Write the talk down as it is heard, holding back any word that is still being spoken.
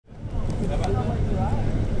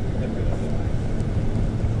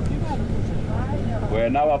We're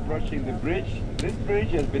now approaching the bridge. This bridge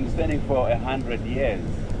has been standing for 100 years,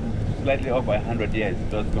 slightly over 100 years.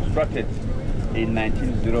 It was constructed in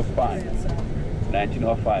 1905.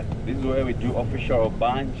 1905. This is where we do official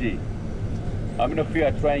bungee. How many of you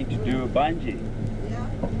are trying to do bungee? Yeah.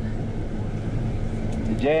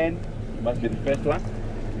 Jane, you must be the first one.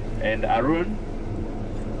 And Arun,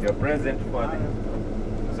 you're present for the...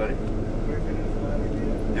 Sorry?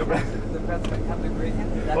 You're present. The president come to greet him.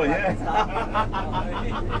 Oh, yeah.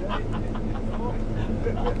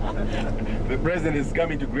 The president is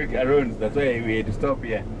coming to greet Arun. That's why we had to stop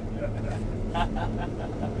here.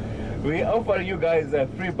 We offer you guys a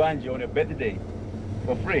free bungee on your birthday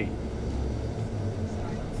for free.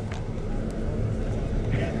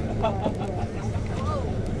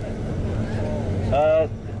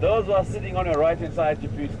 Those who are sitting on your right hand side,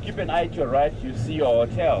 if you keep an eye to your right, you see your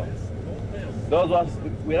hotel. Those who are,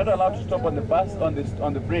 we're not allowed to stop on the bus on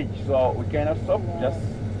the bridge, so we cannot stop. Just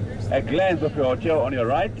a glance of your hotel on your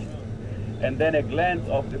right, and then a glance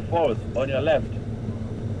of the falls on your left.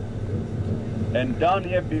 And down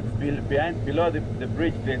here below the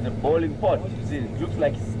bridge, there's a boiling pot. You see, it looks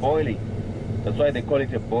like it's boiling. That's why they call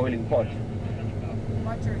it a boiling pot.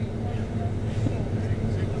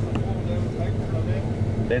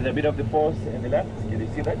 There's a bit of the falls in the left. Can you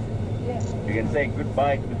see that? Yeah. You can say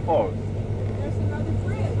goodbye to the falls. There's another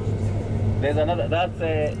bridge. There's another,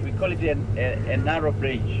 we call it a narrow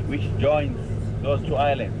bridge, which joins those two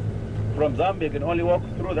islands. From Zambia, you can only walk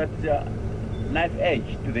through that knife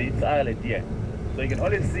edge to this island here. So you can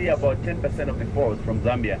only see about 10% of the falls from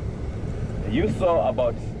Zambia. You saw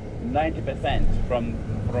about 90% from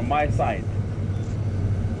my side.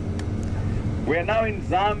 We're now in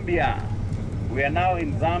Zambia. We are now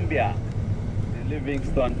in Zambia, in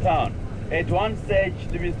Livingstone town. At one stage,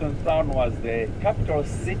 Livingstone town was the capital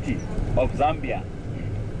city of Zambia.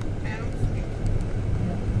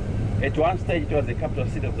 At one stage, it was the capital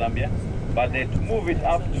city of Zambia, but they had to move it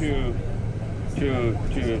up to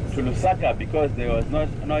Lusaka because there was not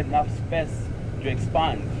enough space to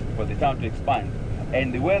expand, for the town to expand.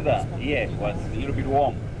 And the weather here was a little bit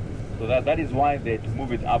warm. So that is why they had to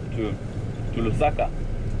move it up to Lusaka.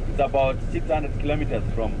 It's about 600 kilometers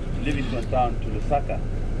from Livingstone town to Lusaka.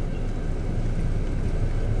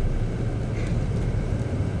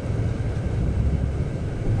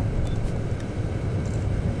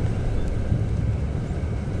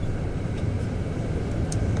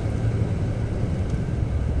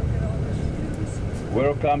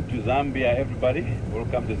 Welcome to Zambia, everybody.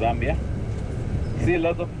 Welcome to Zambia. See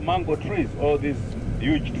lots of mango trees, all these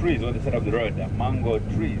huge trees on the side of the road. Mango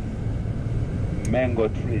trees. Mango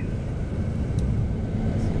trees.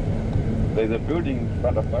 There's a building in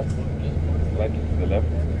front of us, slightly to the left.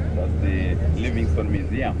 That's the Livingstone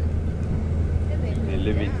Museum. The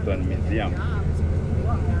Livingstone Museum.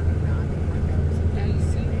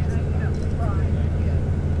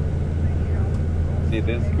 See,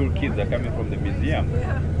 the school kids are coming from the museum.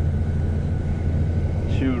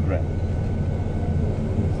 Children.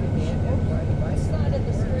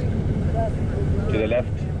 To the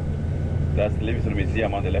left, that's the Livingstone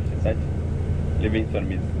Museum on the left side. Livingstone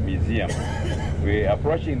Museum. We're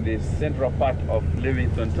approaching the central part of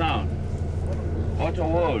Livingstone town. Auto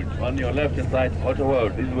World on your left hand side. Auto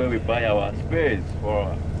World. This is where we buy our spares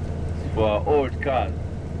for our old cars.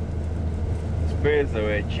 Spares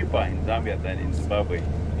were cheaper in Zambia than in Zimbabwe.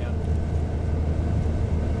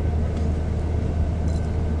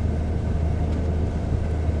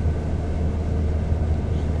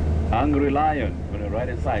 Hungry Lion on the right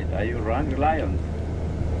hand side. Are you hungry lions?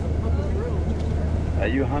 Are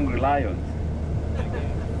you hungry lions?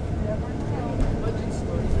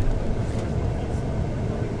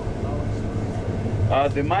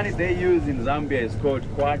 The money they use in Zambia is called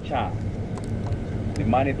kwacha. The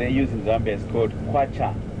money they use in Zambia is called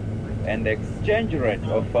kwacha. And the exchange rate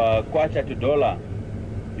of kwacha to dollar,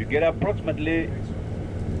 you get approximately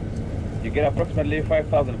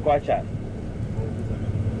 5,000 kwacha.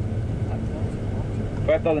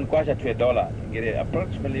 5,000 kwacha to a dollar. You get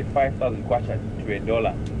approximately 5,000 kwacha to a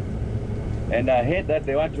dollar. And I heard that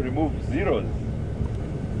they want to remove zeros.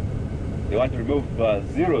 They want to remove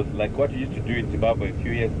zeros like what we used to do in Zimbabwe a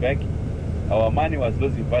few years back. Our money was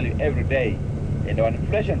losing value every day, and our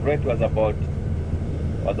inflation rate was about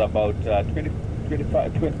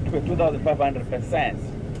 2,500%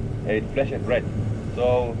 inflation rate.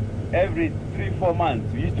 So every 3-4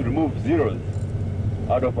 months we used to remove zeros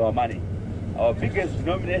out of our money. Our biggest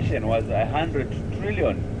denomination was 100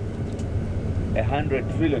 trillion. 100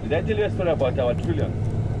 trillion. Did I tell you a story about our trillion?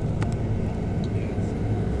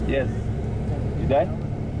 Yes. Did I?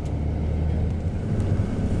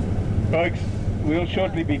 Folks, We'll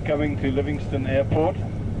shortly be coming to Livingstone Airport.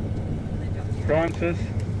 Francis,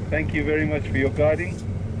 thank you very much for your guiding.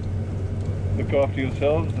 Look after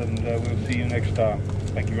yourselves, and we'll see you next time.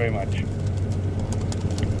 Thank you very much.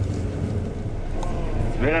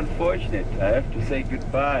 It's very unfortunate. I have to say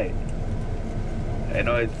goodbye. I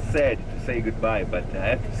know it's sad to say goodbye, but I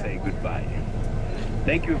have to say goodbye.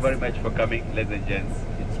 Thank you very much for coming, ladies and gents.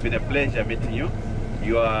 It's been a pleasure meeting you.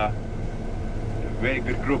 You are a very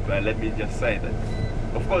good group, let me just say that.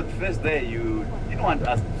 Of course, the first day you didn't want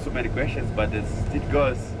to ask so many questions, but as it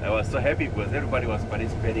goes, I was so happy because everybody was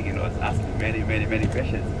participating and was asking many, many, many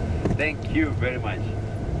questions. Thank you very much.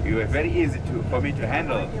 You were very easy for me to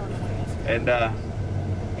handle. And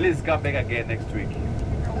please come back again next week.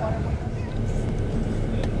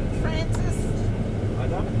 Francis,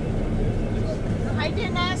 I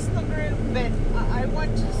didn't ask the group, but I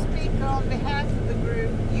want to speak on behalf of the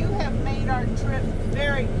group. You have made our trip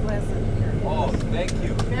very pleasant here. Oh, thank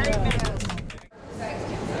you. Very pleasant.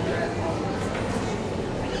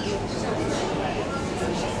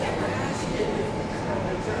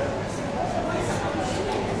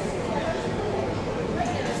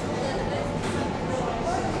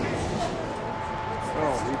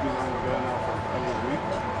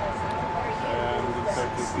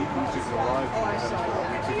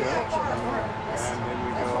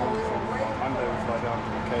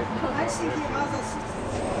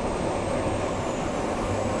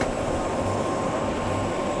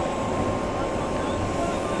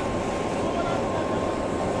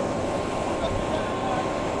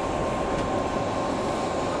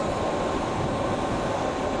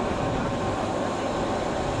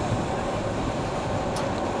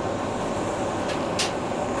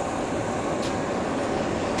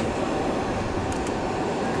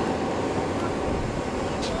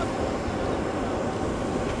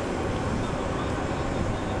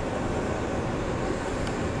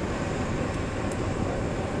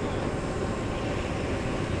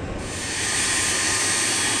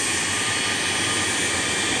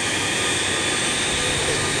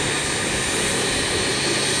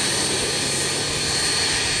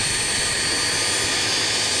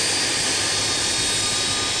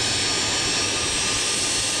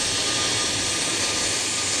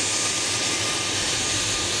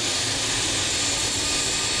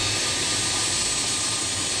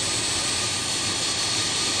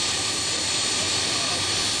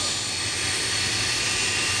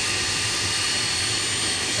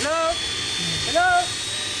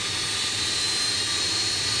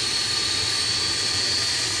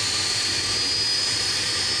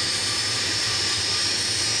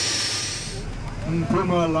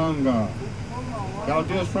 Mpumalanga. I'll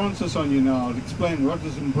do Francis on you now. I'll explain what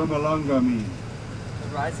does Mpumalanga mean. The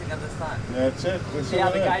rising of the sun. That's it. That's Yeah,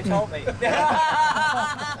 the guy told me.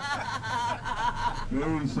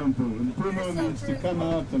 Very simple. Mpuma means to come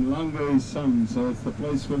out, and Langa is sun, so it's the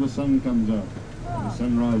place where the sun comes out, the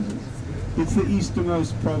sun rises. It's the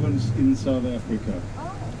easternmost province in South Africa.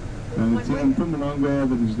 And it's in Mpumalanga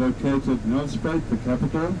that is located Nelspruit, the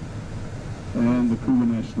capital, and the Kruger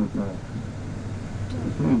National Park.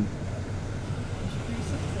 Okay.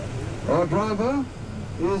 Our driver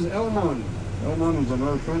is Elmon. Elmon is an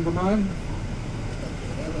old friend of mine.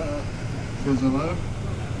 Says hello.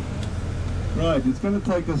 Right, it's going to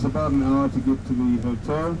take us about an hour to get to the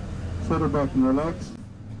hotel. Settle back and relax.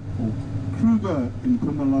 Kruger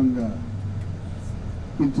Mpumalanga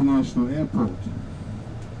International Airport.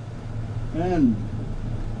 And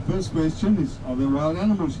first question is, are there wild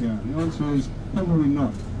animals here? The answer is probably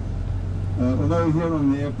not. Although here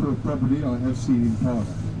on the airport property I have seen impala.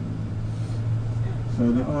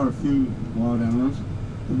 So there are a few wild animals.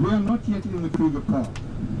 But we are not yet in the Kruger Park.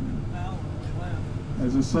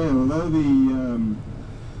 As I say, although the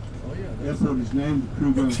airport is named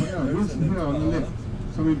Kruger, here's here on the left,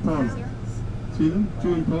 some impala. See them?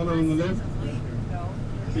 Two impala on the left.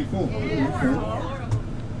 3, 4. Okay.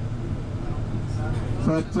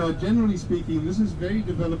 But generally speaking, this is very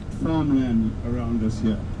developed farmland around us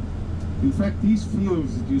here. In fact, these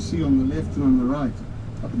fields that you see on the left and on the right,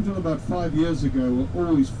 up until about 5 years ago, were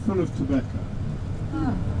always full of tobacco.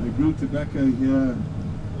 They grew tobacco here,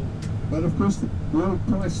 but of course the oil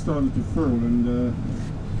price started to fall, and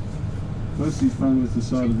most of these farmers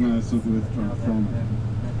decided, no, it's not worth trying to farm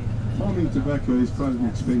it. Farming tobacco is quite an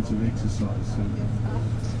expensive exercise. So.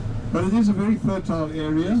 But it is a very fertile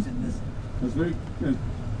area. There's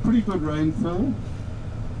pretty good rainfall,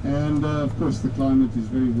 and of course the climate is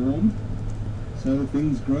very warm, so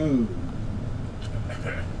things grow.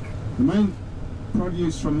 The main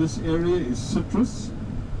produce from this area is citrus.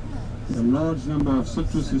 There are a large number of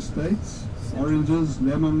citrus estates, oranges,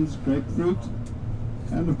 lemons, grapefruit,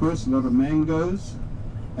 And of course a lot of mangoes,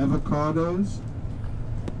 avocados.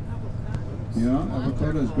 Yeah,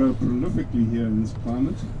 avocados grow prolifically here in this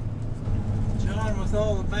climate. John, with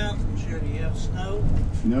all the mountains here, do you have snow?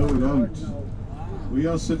 No, we don't. Wow. We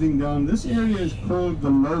are sitting down. This area is called the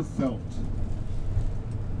low veld.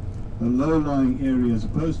 The low-lying area, as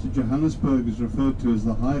opposed to Johannesburg, is referred to as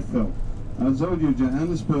the high veld. I told you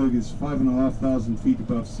Johannesburg is 5,500 feet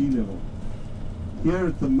above sea level. Here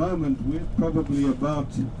at the moment we're probably about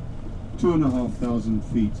 2,500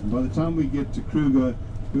 feet. And by the time we get to Kruger,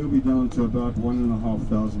 we'll be down to about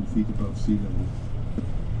 1,500 feet above sea level.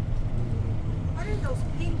 What are those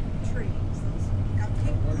pink trees? Those got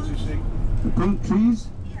pink What does he leaves? see? The pink trees,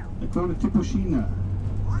 Yeah. they call it tipushina.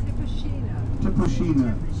 Tipushina.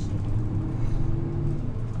 Tipushina.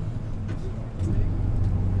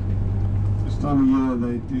 This time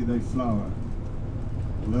of year they flower.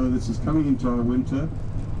 Although this is coming into our winter,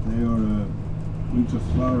 they are a winter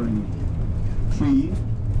flowering tree.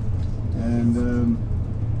 And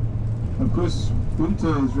of course winter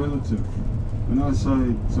is relative. When I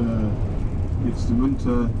say it's the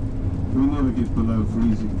winter, we never get below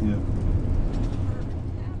freezing here.